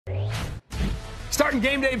Starting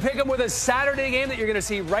game day pick 'em with a Saturday game that you're going to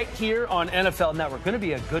see right here on NFL Network. Going to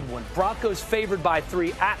be a good one. Broncos favored by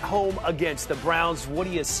 3 at home against the Browns. What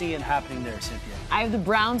are you seeing happening there, Cynthia? I have the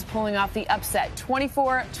Browns pulling off the upset,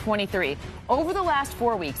 24-23. Over the last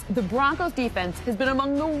 4 weeks, the Broncos defense has been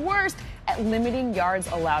among the worst at limiting yards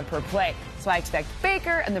allowed per play. So I expect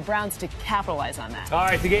Baker and the Browns to capitalize on that. All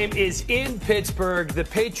right, the game is in Pittsburgh. The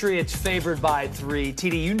Patriots favored by 3.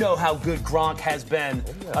 TD, you know how good Gronk has been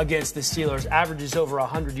against the Steelers. Averages over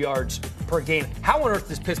 100 yards per game. How on earth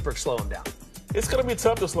does Pittsburgh slow him down? It's going to be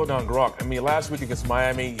tough to slow down Gronk. I mean, last week against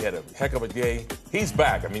Miami, he had a heck of a day. He's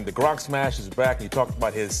back. I mean, the Gronk smash is back. You talked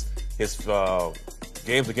about his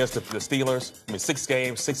games against the Steelers. I mean, 6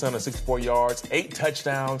 games, 664 yards, 8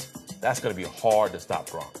 touchdowns. That's going to be hard to stop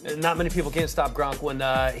Gronk. Not many people can stop Gronk when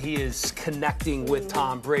he is connecting with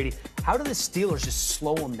Tom Brady. How do the Steelers just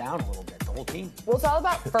slow him down a little bit, the whole team? Well, it's all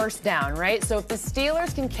about first down, right? So if the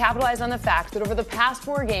Steelers can capitalize on the fact that over the past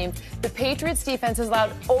 4 games, the Patriots defense has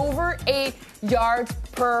allowed over 8 yards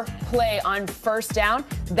per play on first down,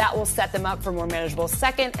 that will set them up for more manageable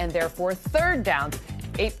second and therefore third downs.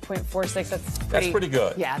 8.46. That's pretty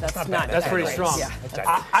good. Yeah, that's not That's pretty great. strong.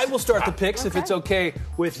 Yeah. I will start the picks if it's okay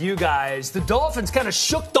with you guys. The Dolphins kind of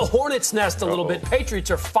shook the Hornets' nest a little bit.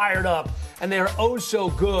 Patriots are fired up, and they are oh so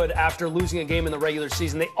good after losing a game in the regular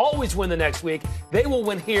season. They always win the next week. They will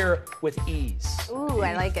win here with ease. Ooh,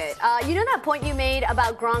 I like it. You know that point you made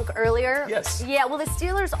about Gronk earlier? Yes. Yeah, well, the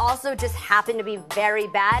Steelers also just happen to be very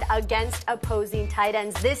bad against opposing tight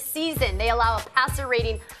ends this season. They allow a passer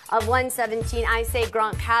rating of 117. I say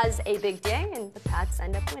Gronk has a big day, and the Pats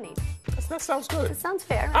end up winning. That sounds good. It sounds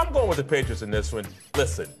fair. Right? I'm going with the Patriots in this one.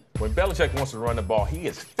 Listen, when Belichick wants to run the ball, he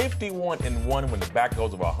is 51-1 when the back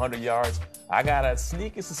goes over 100 yards. I got a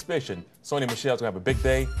sneaky suspicion Sony Michel's going to have a big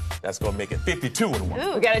day. That's going to make it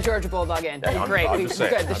 52-1. We got a Georgia Bulldog in. Yeah, Great. I'm We're just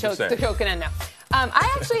good. saying, The show can end now.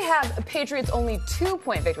 I actually have Patriots only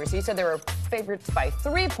 2-point victory. So you said they were favorites by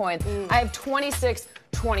 3 points. I have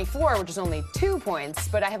 26-24, which is only 2 points.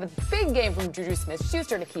 But I have a big game from Juju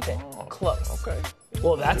Smith-Schuster to keep it close. Okay.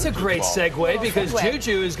 Well, that's a great segue because segue.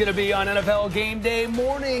 Juju is going to be on NFL Game Day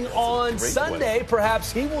morning on Sunday.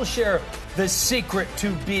 Perhaps he will share the secret to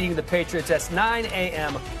beating the Patriots. That's 9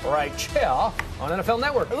 a.m. right here on NFL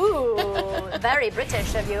Network. Ooh, very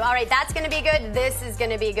British of you. All right, that's going to be good. This is going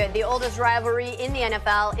to be good. The oldest rivalry in the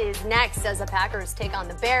NFL is next as the Packers take on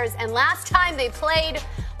the Bears. And last time they played,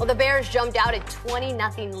 well, the Bears jumped out at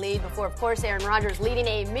 20-0 lead before, of course, Aaron Rodgers leading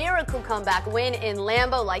a miracle comeback win in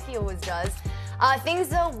Lambeau like he always does.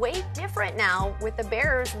 Things are way different now with the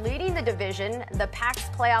Bears leading the division. The Pack's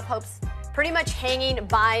playoff hopes pretty much hanging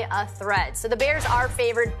by a thread. So the Bears are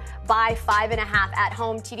favored by 5.5 at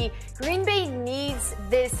home. TD, Green Bay needs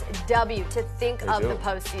this W to think of the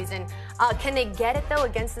postseason. Can they get it, though,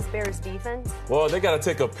 against this Bears defense? Well, they got to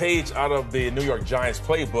take a page out of the New York Giants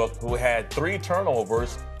playbook, who had 3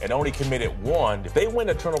 turnovers and only committed 1. If they win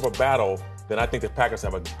the turnover battle, then I think the Packers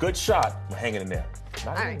have a good shot of hanging in there.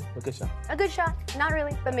 Not All really, right. a good shot. A good shot. Not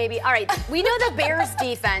really, but maybe. All right. We know the Bears'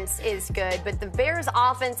 defense is good, but the Bears'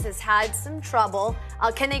 offense has had some trouble.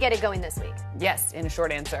 Can they get it going this week? Yes, in a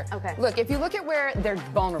short answer. Okay. Look, if you look at where they're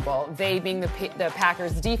vulnerable, they being the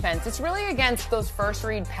Packers' defense, it's really against those first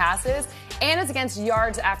read passes, and it's against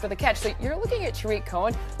yards after the catch. So you're looking at Tariq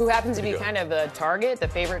Cohen, who happens to be kind of the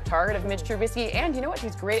favorite target of Mitch Trubisky, and you know what?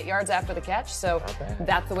 He's great at yards after the catch, so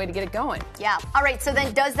that's the way to get it going. Yeah. All right. So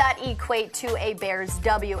then does that equate to a Bears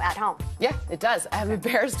W at home? Yeah, it does. I have the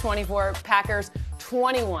Bears 24, Packers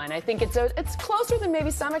 21. I think it's closer than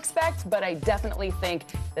maybe some expect, but I definitely think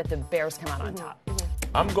that the Bears come out on top.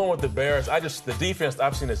 I'm going with the Bears. The defense,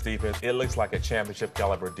 I've seen this defense. It looks like a championship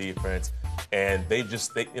caliber defense. And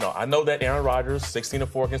I know that Aaron Rodgers,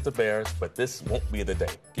 16-4 against the Bears, but this won't be the day.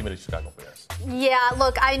 Give me the Chicago Bears. Yeah,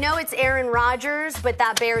 look, I know it's Aaron Rodgers, but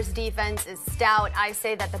that Bears defense is stout. I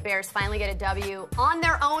say that the Bears finally get a W on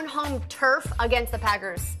their own home turf against the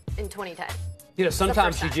Packers in 2010. You know,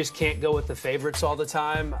 sometimes you just can't go with the favorites all the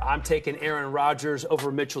time. I'm taking Aaron Rodgers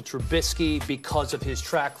over Mitchell Trubisky because of his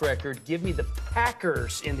track record. Give me the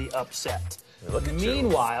Packers in the upset.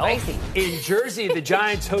 Meanwhile, in Jersey, the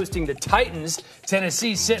Giants hosting the Titans.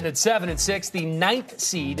 Tennessee sitting at 7-6, the 9th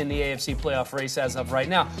seed in the AFC playoff race as of right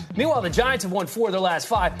now. Meanwhile, the Giants have won 4 of their last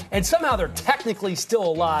 5, and somehow they're technically still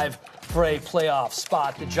alive for a playoff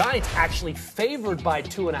spot. The Giants actually favored by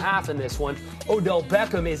 2.5 in this one. Odell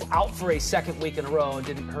Beckham is out for a second week in a row and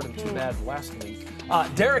didn't hurt him too bad last week.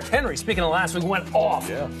 Derrick Henry, speaking of last week, went off.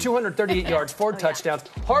 238 yards, 4 touchdowns.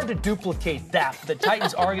 Hard to duplicate that. The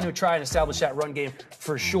Titans are going to try and establish that run game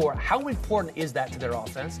for sure. How important is that to their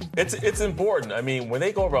offense? It's important. I mean, when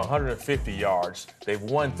they go over 150 yards, they've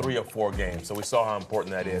won 3 or 4 games. So we saw how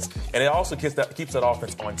important that is. And it also keeps that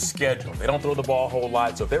offense on schedule. They don't throw the ball a whole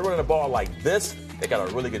lot. So if they're running the ball like this, they got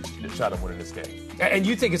a really good shot of winning this game. And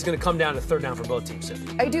you think it's going to come down to third down for both teams,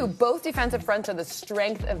 Cynthia? I do. Both defensive fronts are the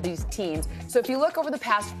strength of these teams. So if you look over the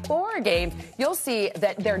past 4 games, you'll see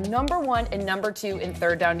that they're number 1 and number 2 in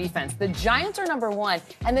third down defense. The Giants are number 1,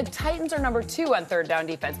 and the Titans are number 2 on third down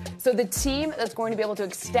defense. So the team that's going to be able to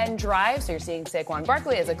extend drives, so you're seeing Saquon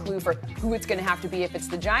Barkley as a clue for who it's going to have to be if it's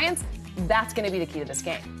the Giants, that's going to be the key to this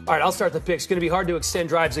game. All right, I'll start the picks. It's going to be hard to extend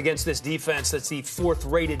drives against this defense. That's the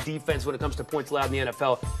 4th-rated defense when it comes to points allowed in the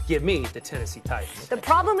NFL. Give me the Tennessee Titans. The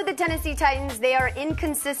problem with the Tennessee Titans, they are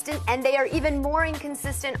inconsistent, and they are even more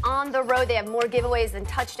inconsistent on the road. They have more giveaways than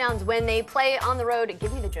touchdowns when they play on the road.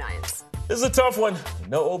 Give me the Giants. This is a tough one.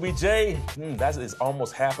 No OBJ. That is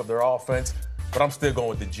almost half of their offense. But I'm still going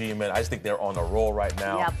with the G-men. I just think they're on a roll right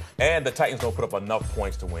now. Yep. And the Titans don't put up enough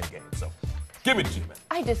points to win games. So give me the G-men.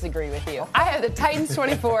 I disagree with you. I have the Titans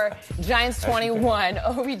 24, Giants 21.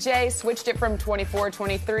 OBJ switched it from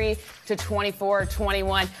 24-23 to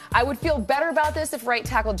 24-21. I would feel better about this if right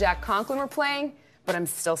tackle Jack Conklin were playing, but I'm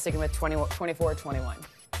still sticking with 24-21.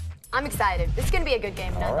 I'm excited. It's going to be a good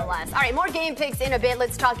game nonetheless. All right, more game picks in a bit.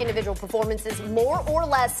 Let's talk individual performances. More or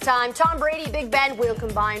less time. Tom Brady, Big Ben will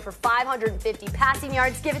combine for 550 passing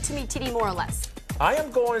yards. Give it to me, TD, more or less. I am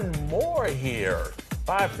going more here.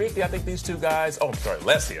 550. I think these two guys. Oh, I'm sorry,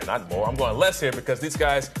 less here, not more. I'm going less here because these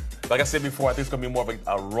guys, like I said before, I think it's going to be more of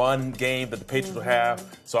a run game that the Patriots will have.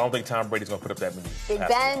 So I don't think Tom Brady's going to put up that many. Big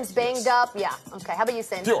Ben's banged up. Yeah. Okay. How about you,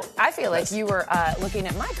 Sin? Sure. I feel like you were looking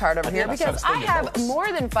at my card over here because I have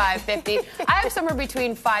more than 550. I have somewhere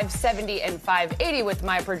between 570 and 580 with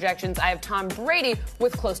my projections. I have Tom Brady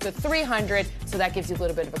with close to 300. So that gives you a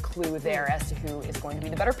little bit of a clue there as to who is going to be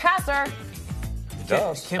the better passer.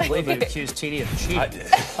 Can't believe you accused TD of cheating.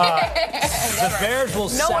 The Bears will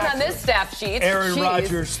No one on this staff cheats. Aaron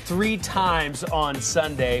Rodgers 3 times on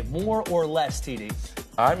Sunday. More or less, TD?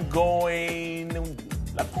 I'm going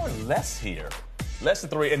less here. Less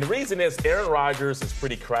than 3. And the reason is Aaron Rodgers is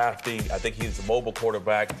pretty crafty. I think he's a mobile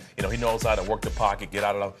quarterback. You know, he knows how to work the pocket, get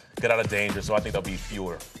out of danger. So I think there'll be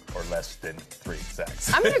fewer or less than 3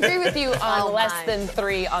 sacks. I'm going to agree with you on less than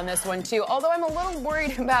 3 on this one, too. Although I'm a little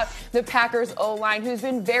worried about the Packers O-line, who's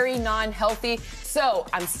been very non-healthy. So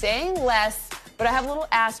I'm saying less. But I have a little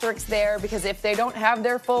asterisk there because if they don't have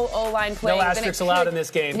their full O-line playing... No asterisks allowed in this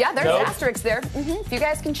game. Yeah, there's asterisks there. If you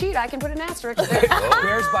guys can cheat, I can put an asterisk there.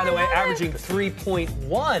 Bears, by the way, averaging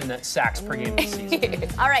 3.1 sacks per game this season.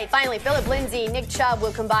 All right, finally, Phillip Lindsay, Nick Chubb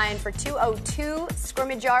will combine for 202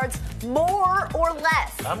 scrimmage yards. More or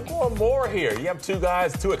less? I'm going more here. You have 2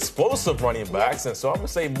 guys, 2 explosive running backs, and so I'm going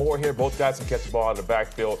to say more here. Both guys can catch the ball out of the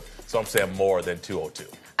backfield, so I'm saying more than 202.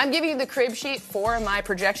 I'm giving you the crib sheet for my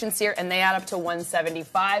projections here, and they add up to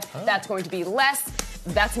 175. That's going to be less.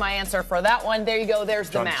 That's my answer for that one. There you go. There's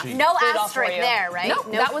the math. No asterisk there, right?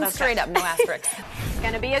 Nope, that one's straight up. No asterisk. It's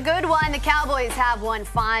going to be a good one. The Cowboys have won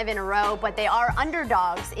 5 in a row, but they are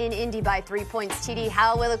underdogs in Indy by 3 points. TD,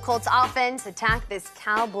 how will the Colts offense attack this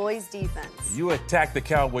Cowboys defense? You attack the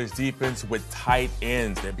Cowboys defense with tight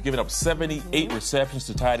ends. They've been giving up 78 receptions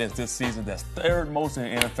to tight ends this season. That's 3rd most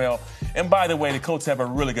in the NFL. And by the way, the Colts have a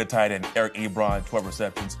really good tight end, Eric Ebron, 12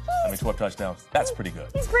 receptions. 12 touchdowns. That's pretty good.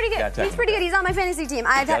 He's pretty good. He's pretty good. He's on my fantasy team.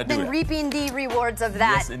 I've been reaping the rewards of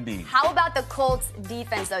that. Yes, indeed. How about the Colts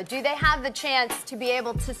defense, though? Do they have the chance to be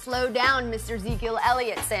able to slow down Mr. Ezekiel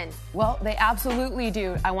Elliottson? Well, they absolutely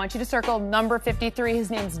do. I want you to circle number 53. His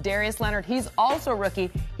name's Darius Leonard. He's also a rookie.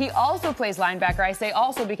 He also plays linebacker. I say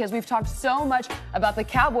also because we've talked so much about the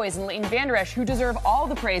Cowboys and Leighton Vander Esch, who deserve all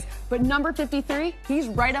the praise. But number 53, he's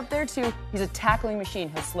right up there, too. He's a tackling machine.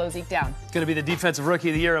 He'll slow Zeke down. Going to be the defensive rookie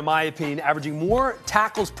of the year, in my opinion, averaging more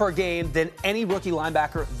tackles per game than any rookie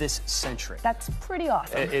linebacker this century. That's pretty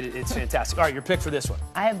awesome. It's fantastic. All right, your pick for this one.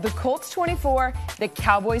 I have the Colts 24, the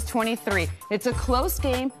Cowboys 23. It's a close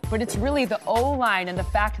game, but it's really the O-line and the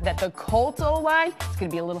fact that the Colts O-line is going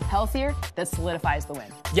to be a little healthier that solidifies the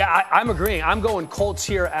win. Yeah, I'm agreeing. I'm going Colts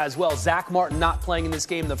here as well. Zach Martin not playing in this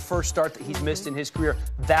game, the first start that he's missed in his career,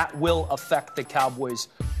 that will affect the Cowboys'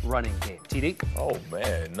 running game. TD? Oh,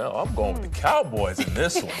 man, no, I'm going with the Cowboys in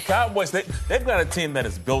this one. The Cowboys, they've got a team that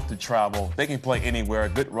is built to travel. They can play anywhere.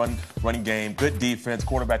 Good running game, good defense,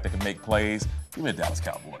 quarterback that can make plays. Give me the Dallas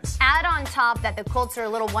Cowboys. Add on top that the Colts are a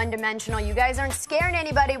little one-dimensional. You guys aren't scaring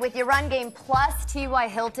anybody with your run game. Plus, T.Y.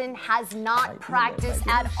 Hilton has not practiced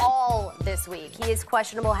at all this week. He is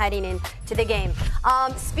questionable heading into the game.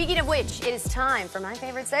 Speaking of which, it is time for my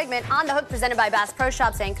favorite segment, On the Hook, presented by Bass Pro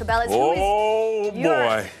Shops and Cabela's. Oh,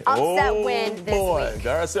 boy. Upset win this week.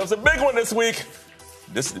 Got ourselves a big one this week.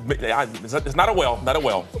 It's not a well. But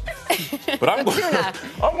I'm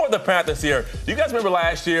going with the Panthers here. Do you guys remember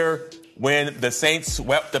last year when the Saints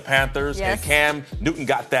swept the Panthers and Cam Newton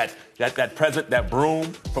got that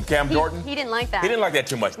broom from Cam Jordan? He didn't like that. He didn't like that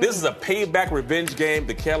too much. This is a payback revenge game.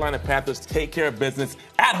 The Carolina Panthers take care of business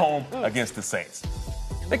at home against the Saints.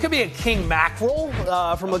 There could be a King Mackerel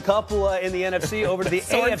from a couple in the NFC over to the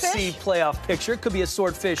AFC playoff picture. Could be a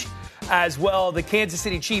swordfish as well. The Kansas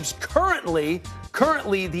City Chiefs currently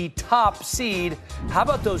the top seed. How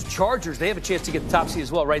about those Chargers? They have a chance to get the top seed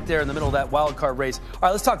as well, right there in the middle of that wild card race. All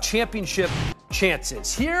right, let's talk championship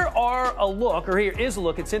chances. Here is a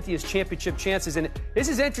look at Cynthia's championship chances. And this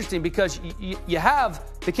is interesting because you have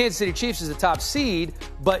the Kansas City Chiefs as the top seed,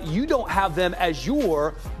 but you don't have them as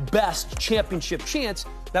your best championship chance.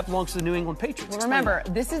 That belongs to the New England Patriots. Well, remember,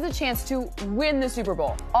 this is the chance to win the Super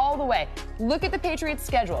Bowl all the way. Look at the Patriots'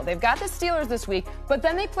 schedule. They've got the Steelers this week, but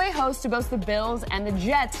then they play host to both the Bills and the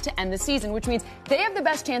Jets to end the season, which means they have the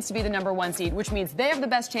best chance to be the number one seed, which means they have the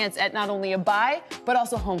best chance at not only a bye, but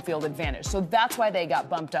also home field advantage. So that's why they got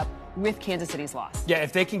bumped up with Kansas City's loss. Yeah,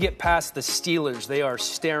 if they can get past the Steelers, they are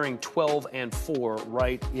staring 12-4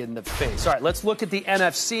 right in the face. All right, let's look at the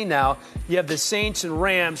NFC now. You have the Saints and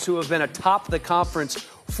Rams, who have been atop the conference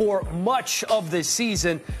for much of this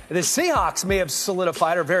season. The Seahawks may have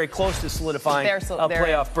solidified or very close to solidifying a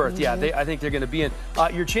playoff berth. Yeah, I think they're going to be in.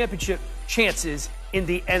 Your championship chances in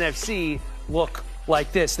the NFC look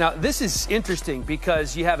like this. Now, this is interesting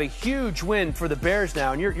because you have a huge win for the Bears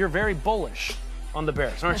now, and you're very bullish on the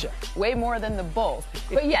Bears, aren't you? Way more than the Bulls.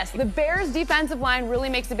 But yes, the Bears' defensive line really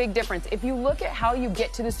makes a big difference. If you look at how you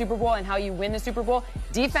get to the Super Bowl and how you win the Super Bowl,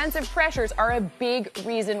 defensive pressures are a big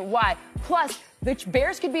reason why. Plus, the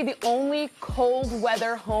Bears could be the only cold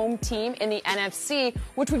weather home team in the NFC,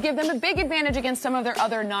 which would give them a big advantage against some of their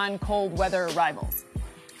other non-cold weather rivals.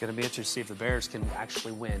 Going to be interesting to see if the Bears can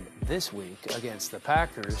actually win this week against the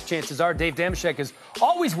Packers. Chances are Dave Dameshek is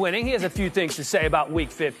always winning. He has a few things to say about Week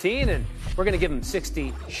 15, and we're going to give him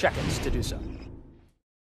 60 seconds to do so.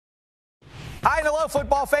 Hi and hello,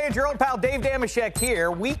 football fans. Your old pal Dave Dameshek here.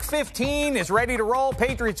 Week 15 is ready to roll.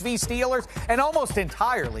 Patriots v. Steelers, an almost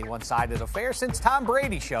entirely one-sided affair since Tom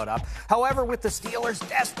Brady showed up. However, with the Steelers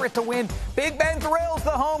desperate to win, Big Ben thrills the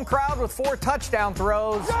home crowd with 4 touchdown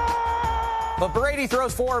throws. But Brady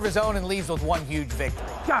throws 4 of his own and leaves with 1 huge victory.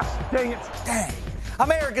 Gosh, dang it. Dang.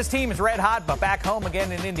 America's team is red hot, but back home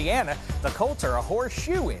again in Indiana, the Colts are a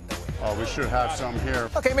horseshoe in the win. Oh, we should have some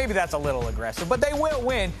here. Okay, maybe that's a little aggressive, but they will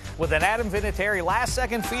win with an Adam Vinatieri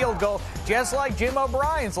last-second field goal, just like Jim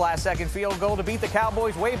O'Brien's last-second field goal to beat the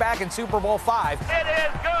Cowboys way back in Super Bowl V. It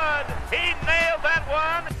is good. He nailed that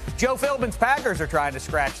one. Joe Philbin's Packers are trying to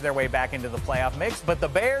scratch their way back into the playoff mix, but the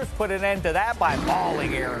Bears put an end to that by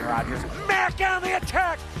mauling Aaron Rodgers. Back on the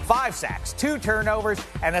attack. 5 sacks, 2 turnovers,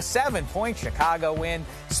 and a 7-point Chicago win.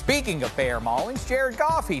 Speaking of Bear maulings, Jared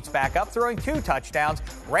Goff heats back up, throwing 2 touchdowns.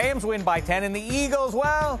 Rams win by 10, and the Eagles,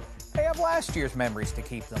 well, they have last year's memories to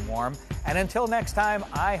keep them warm. And until next time,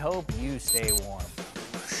 I hope you stay warm.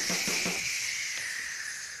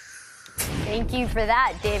 Thank you for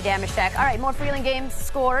that, Dave Dameshek. All right, more Freeland games,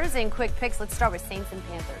 scores, and quick picks. Let's start with Saints and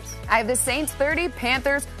Panthers. I have the Saints 30,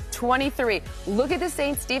 Panthers 23. Look at the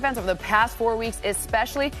Saints defense over the past 4 weeks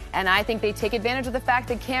especially, and I think they take advantage of the fact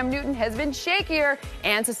that Cam Newton has been shakier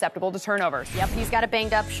and susceptible to turnovers. Yep, he's got a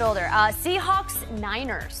banged-up shoulder. Seahawks,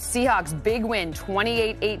 Niners. Seahawks, big win,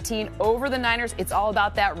 28-18 over the Niners. It's all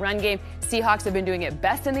about that run game. Seahawks have been doing it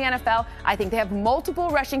best in the NFL. I think they have multiple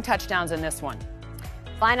rushing touchdowns in this one.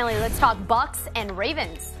 Finally, let's talk Bucks and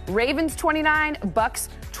Ravens. Ravens 29, Bucks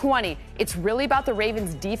 20. It's really about the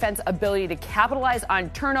Ravens' defense ability to capitalize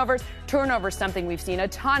on turnovers. Turnovers, something we've seen a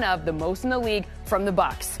ton of, the most in the league from the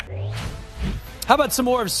Bucks. How about some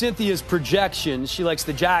more of Cynthia's projections? She likes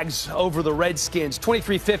the Jags over the Redskins.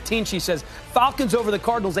 23-15, she says. Falcons over the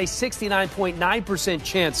Cardinals, a 69.9%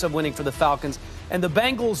 chance of winning for the Falcons. And the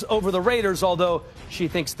Bengals over the Raiders, although she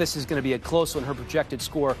thinks this is going to be a close one. Her projected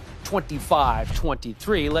score,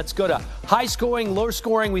 25-23. Let's go to high scoring, low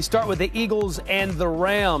scoring. We start with the Eagles and the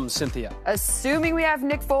Rams, Cynthia. Assuming we have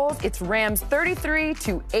Nick Foles, it's Rams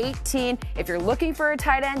 33-18. If you're looking for a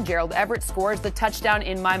tight end, Gerald Everett scores the touchdown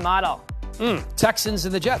in my model. Texans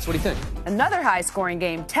and the Jets. What do you think? Another high-scoring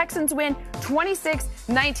game. Texans win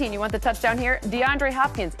 26-19. You want the touchdown here? DeAndre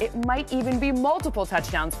Hopkins. It might even be multiple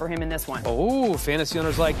touchdowns for him in this one. Oh, fantasy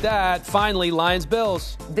owners like that. Finally,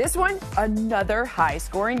 Lions-Bills. This one, another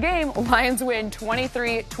high-scoring game. Lions win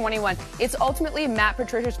 23-21. It's ultimately Matt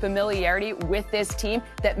Patricia's familiarity with this team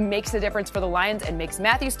that makes the difference for the Lions and makes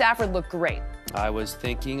Matthew Stafford look great. I was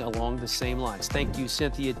thinking along the same lines. Thank you,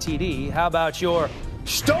 Cynthia TD. How about your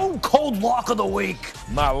stone cold lock of the week?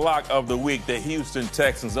 My lock of the week, the Houston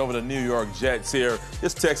Texans over the New York Jets here.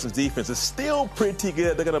 This Texans defense is still pretty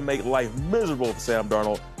good. They're going to make life miserable for Sam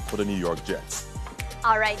Darnold for the New York Jets.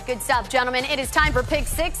 All right, good stuff, gentlemen. It is time for Pick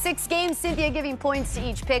 6. 6 games. Cynthia giving points to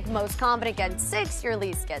each pick. Most confident gets 6. Your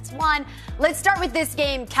least gets 1. Let's start with this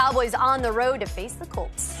game. Cowboys on the road to face the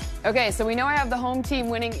Colts. Okay, so we know I have the home team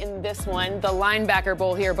winning in this one, the linebacker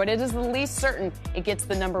bowl here, but it is the least certain it gets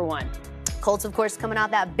the number 1. Colts, of course, coming out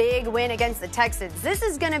that big win against the Texans. This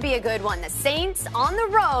is going to be a good one. The Saints on the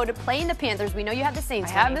road playing the Panthers. We know you have the Saints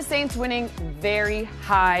winning. I have the Saints winning. Very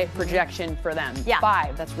high projection for them. Yeah.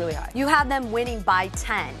 5. That's really high. You have them winning by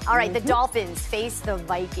 10. All right, the Dolphins face the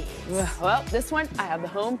Vikings. Well, this one, I have the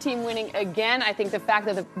home team winning again. I think the fact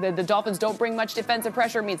that the Dolphins don't bring much defensive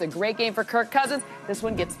pressure means a great game for Kirk Cousins. This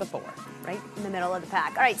one gets the 4. Right in the middle of the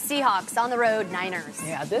pack. All right, Seahawks on the road, Niners.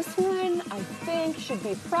 Yeah, this one I think should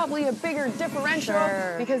be probably a bigger differential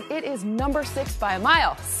because it is number 6 by a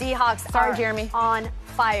mile. Seahawks Sorry, are Jeremy. on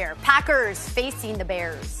fire. Packers facing the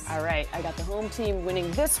Bears. All right, I got the home team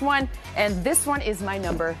winning this one, and this one is my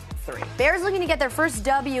number 3. Bears looking to get their first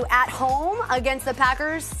W at home against the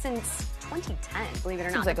Packers since 2010, believe it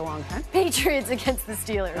or not. Seems like a long time. Patriots against the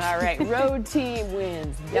Steelers. All right, road team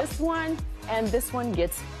wins this one, and this one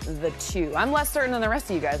gets the 2. I'm less certain than the rest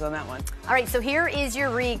of you guys on that one. All right, so here is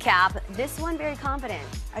your recap. This one very confident.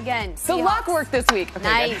 Again, the lock worked this week. Okay,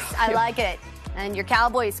 nice, I like it. And your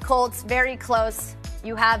Cowboys, Colts, very close.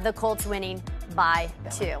 You have the Colts winning by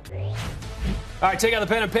 2. All right, take out the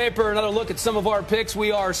pen and paper. Another look at some of our picks.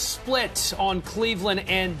 We are split on Cleveland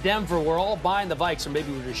and Denver. We're all buying the Vikes, or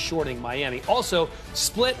maybe we're just shorting Miami. Also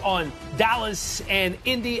split on Dallas and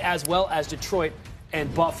Indy, as well as Detroit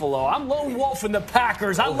and Buffalo. I'm lone wolf in the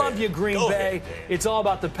Packers. I love you, Green Bay. It's all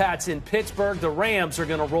about the Pats in Pittsburgh. The Rams are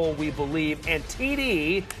going to roll, we believe. And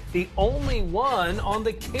TD, the only one on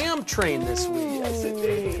the Cam train this week. Yes,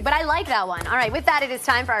 indeed. But I like that one. All right, with that, it is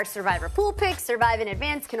time for our Survivor Pool picks. Survive in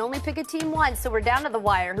advance can only pick a team once, so we're down to the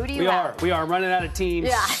wire. Who do you have? We are running out of teams.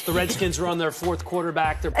 Yeah. The Redskins are on their 4th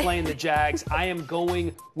quarterback. They're playing the Jags. I am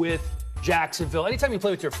going with Jacksonville. Anytime you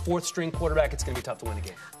play with your 4th-string quarterback, it's going to be tough to win a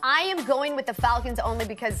game. I am going with the Falcons only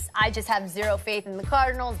because I just have zero faith in the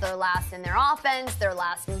Cardinals. They're last in their offense. They're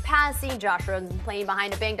last in passing. Josh Rosen's playing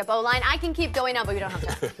behind a banged-up O-line. I can keep going on, but we don't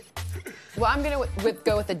have time. Well, I'm going to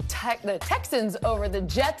go with the Texans over the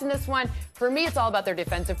Jets in this one. For me, it's all about their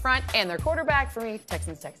defensive front and their quarterback. For me,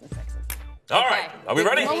 Texans. All right, are we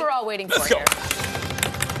ready? What we're all waiting Let's for go. here.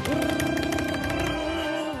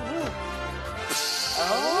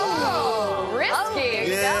 Oh, risky.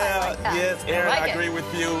 Yes, Aaron, I agree with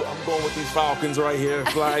you. I'm going with these Falcons right here.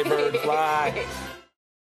 Fly, bird, fly.